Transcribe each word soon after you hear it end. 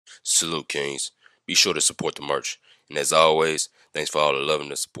Salute, Kings. Be sure to support the merch. And as always, thanks for all the love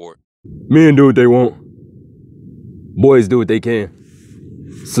and the support. Men do what they want. Boys do what they can.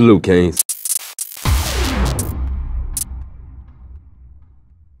 Salute, Kings.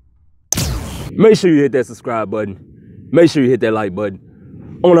 Make sure you hit that subscribe button. Make sure you hit that like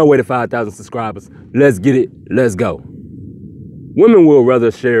button. On our way to 5,000 subscribers. Let's get it. Let's go. Women will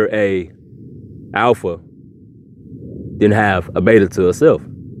rather share a alpha than have a beta to herself.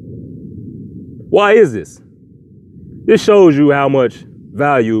 Why is this? This shows you how much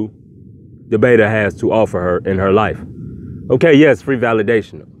value the beta has to offer her in her life. Okay, yes, free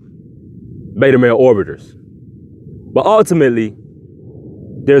validation. Beta male orbiters. But ultimately,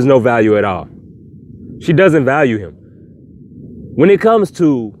 there's no value at all. She doesn't value him. When it comes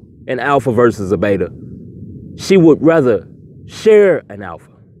to an alpha versus a beta, she would rather share an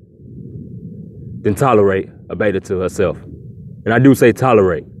alpha than tolerate a beta to herself. And I do say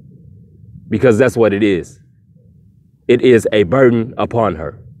tolerate because that's what it is. It is a burden upon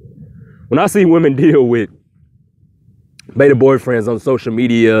her. When I see women deal with beta boyfriends on social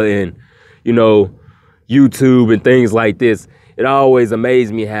media and, YouTube and things like this, it always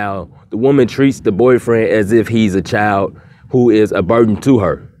amazes me how the woman treats the boyfriend as if he's a child who is a burden to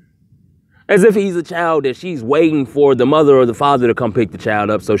her. As if he's a child that she's waiting for the mother or the father to come pick the child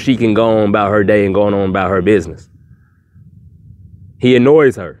up so she can go on about her day and go on about her business. He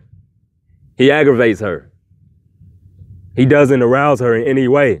annoys her. He aggravates her. He doesn't arouse her in any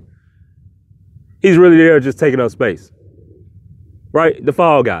way. He's really there just taking up space. Right? The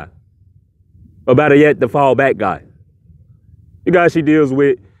fall guy. Or better yet, the fall back guy. The guy she deals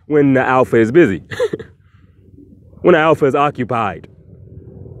with when the alpha is busy. When the alpha is occupied.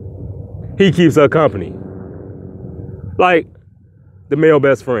 He keeps her company. Like the male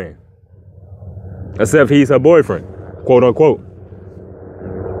best friend. Except he's her boyfriend, quote unquote.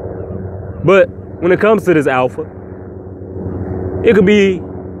 But when it comes to this alpha, it could be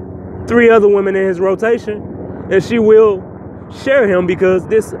 3 other women in his rotation, and she will share him because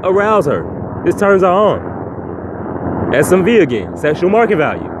this arouses her. This turns her on. SMV again, sexual market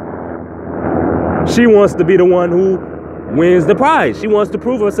value. She wants to be the one who wins the prize. She wants to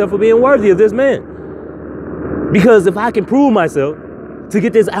prove herself for being worthy of this man. Because if I can prove myself to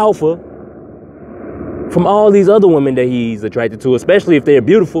get this alpha from all these other women that he's attracted to, especially if they're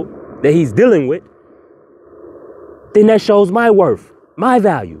beautiful, that he's dealing with, then that shows my worth, my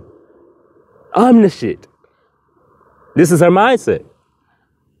value. I'm the shit. This is her mindset.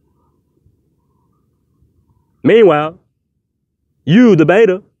 Meanwhile, you, the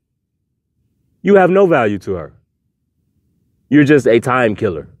beta, you have no value to her. You're just a time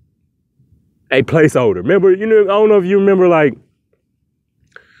killer, a placeholder. Remember, I don't know if you remember,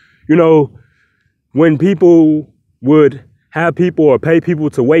 when people would have people or pay people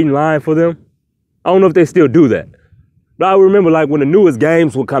to wait in line for them. I don't know if they still do that. But I remember when the newest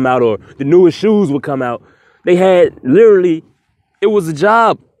games would come out or the newest shoes would come out, they had literally, it was a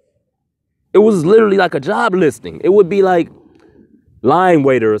job. It was literally like a job listing. It would be like line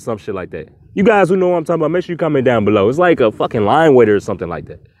waiter or some shit like that. You guys who know what I'm talking about, make sure you comment down below. It's like a fucking line waiter or something like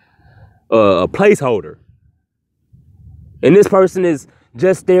that. A placeholder. And this person is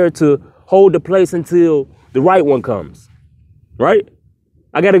just there to hold the place until the right one comes. Right?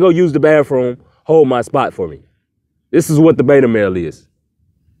 I got to go use the bathroom, hold my spot for me. This is what the beta male is.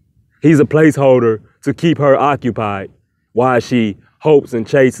 He's a placeholder to keep her occupied while she hopes and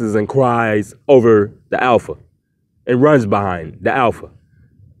chases and cries over the alpha and runs behind the alpha.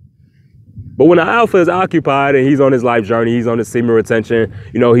 But when the alpha is occupied and he's on his life journey, he's on his semen retention,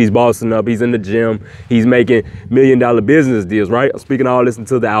 he's bossing up, he's in the gym, he's making $1 million business deals, right? I'm speaking all this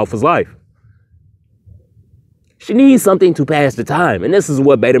into the alpha's life. She needs something to pass the time. And this is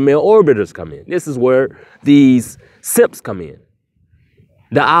where beta male orbiters come in. This is where these simps come in.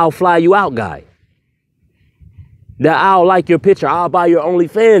 The I'll fly you out guy. The I'll like your picture, I'll buy your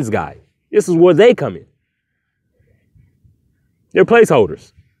OnlyFans guy. This is where they come in. They're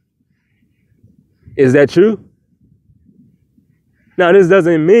placeholders. Is that true? Now, this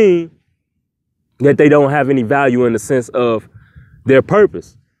doesn't mean that they don't have any value in the sense of their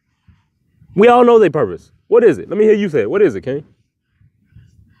purpose. We all know their purpose. What is it? Let me hear you say it. What is it, King?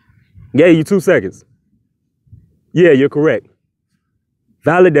 Gave you 2 seconds. Yeah, you're correct.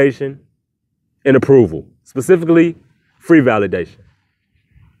 Validation and approval. Specifically, free validation.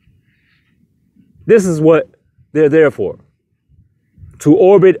 This is what they're there for. To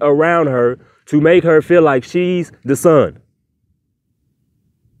orbit around her, to make her feel like she's the sun.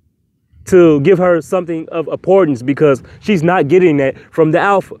 To give her something of importance because she's not getting that from the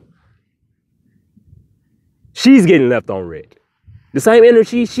alpha. She's getting left on red. The same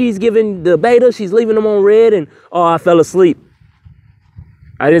energy she's giving the beta, she's leaving them on red and, oh, I fell asleep.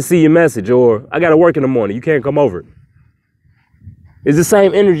 I didn't see your message, or I got to work in the morning. You can't come over. It's the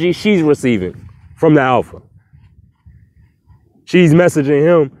same energy she's receiving from the alpha. She's messaging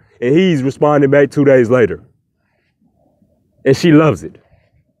him and he's responding back 2 days later. And she loves it.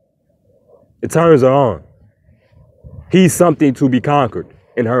 It turns her on. He's something to be conquered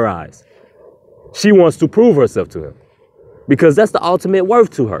in her eyes. She wants to prove herself to him because that's the ultimate worth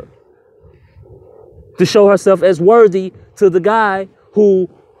to her. To show herself as worthy to the guy who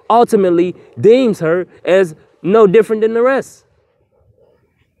ultimately deems her as no different than the rest.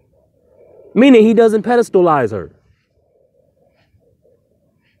 Meaning he doesn't pedestalize her.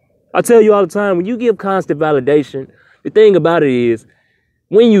 I tell you all the time, when you give constant validation, the thing about it is,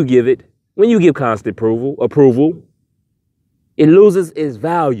 when you give constant approval, it loses its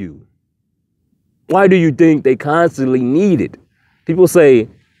value. Why do you think they constantly need it? People say,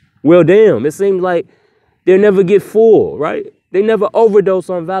 well, damn, it seems like they never get full, right? They never overdose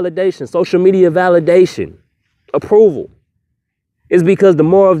on validation, social media validation, approval. It's because the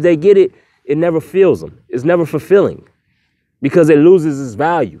more of they get it, it never fills them. It's never fulfilling because it loses its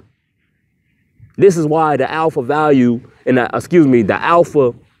value. This is why the alpha value and the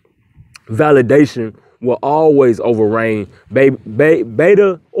alpha validation will always overreign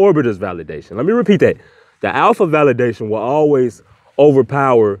beta orbiters validation. Let me repeat that. The alpha validation will always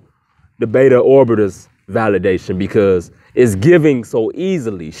overpower the beta orbiters validation because it's giving so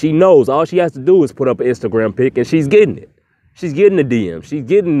easily. She knows all she has to do is put up an Instagram pic and she's getting it. She's getting the DM. She's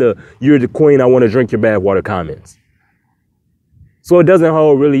getting the "you're the queen, I want to drink your bath water" comments. So it doesn't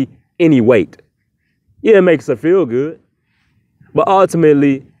hold really any weight. Yeah, it makes her feel good. But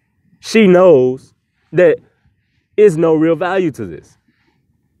ultimately, she knows that there's no real value to this.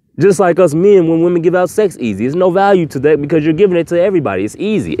 Just like us men, when women give out sex easy, there's no value to that because you're giving it to everybody. It's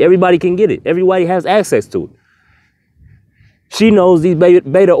easy. Everybody can get it. Everybody has access to it. She knows these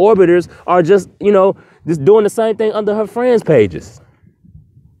beta orbiters are just doing the same thing under her friends' pages.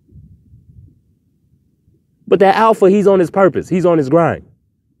 But that alpha, he's on his purpose. He's on his grind.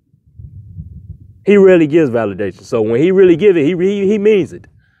 He really gives validation. So when he really gives it, he means it.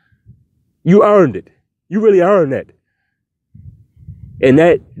 You earned it. You really earned that. And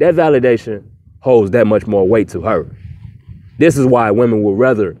that validation holds that much more weight to her. This is why women would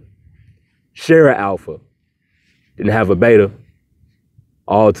rather share an alpha than have a beta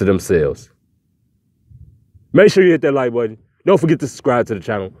all to themselves. Make sure you hit that like button. Don't forget to subscribe to the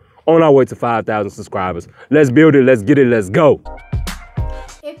channel. On our way to 5,000 subscribers. Let's build it. Let's get it. Let's go.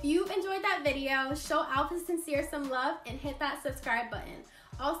 If you enjoyed that video, show AlphaSincere some love and hit that subscribe button.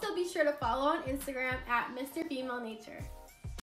 Also, be sure to follow on Instagram at Mr. Female Nature.